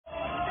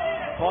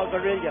Paul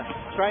Guerrilla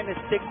trying to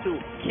stick to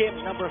Kim,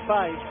 number 5.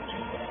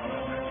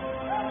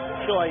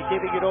 Choi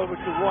giving it over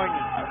to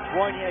Warney.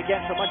 Warney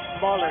against a much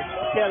smaller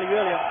Kelly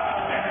Williams.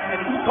 And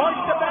he scores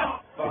the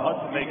back.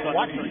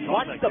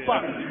 Watch the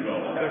bump.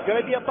 There's going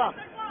to be a bump.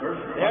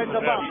 There's the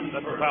bump.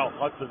 That's a foul.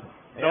 Hudson.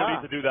 No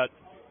need to do that.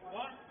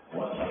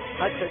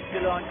 Hudson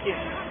still on Kim.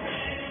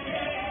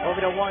 Over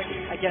to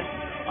Warney against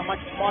a much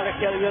smaller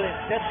Kelly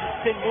Williams. That's the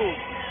spin move.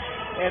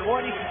 And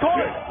Warney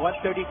scores.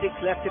 1:36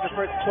 left in the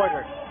first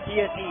quarter.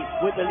 TNT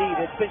with the lead.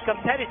 It's been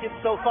competitive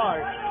so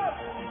far.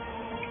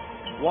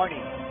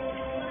 Warney.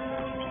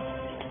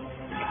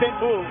 Spin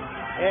move.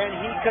 And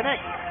he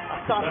connects. A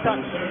soft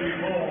touch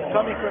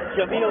coming from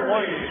Jameel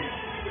Warney.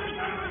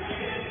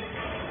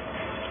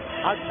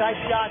 Outside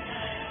shot.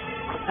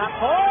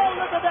 Oh,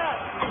 look at that.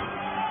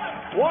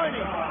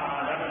 Warney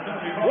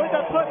with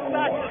a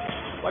putback.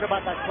 What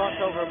about that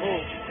crossover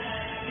move?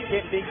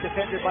 Kim being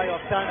defended by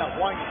Oksana.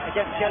 Warney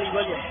against Kelly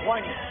Williams.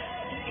 Warney.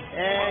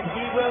 And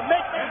he will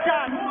make the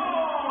shot.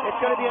 It's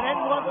going to be an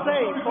end-one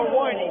save for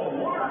Warney.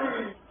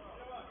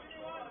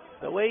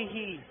 The way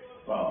he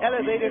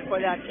elevated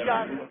for that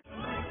shot.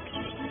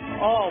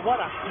 Oh, what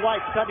a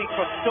swipe coming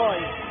from Choi.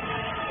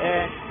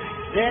 And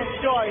then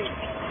Choi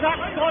not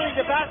scoring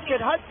the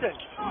basket. Hudson.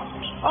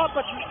 Oh,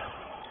 but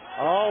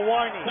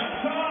Warney.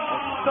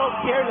 So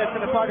careless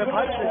on the part of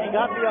Hudson. He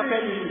got the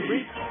offensive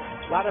breach.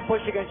 A lot of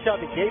pushing and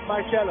shoving. Gabe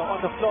Marcello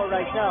on the floor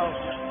right now.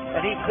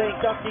 And he's playing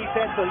tough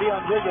defense for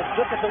Leon Williams.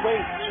 Look at the way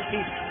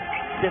he's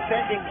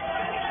defending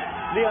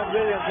Leon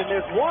Williams. And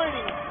there's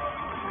Warney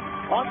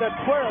on the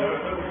twirl.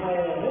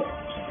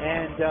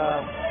 And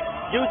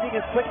using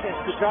his quickness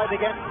to drive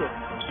against it.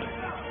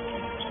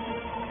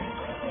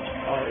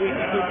 Oh,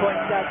 82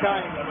 points that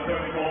time.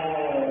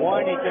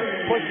 Warney just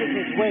pushing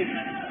his weight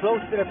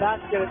close to the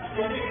basket and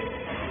spin.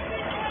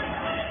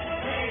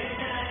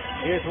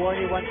 Here's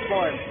Warney once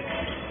more.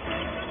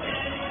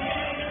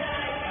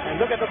 And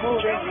look at the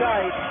move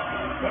inside.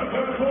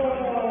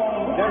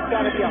 There's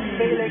got to be a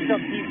phalanx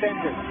of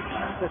defenders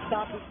to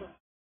stop him.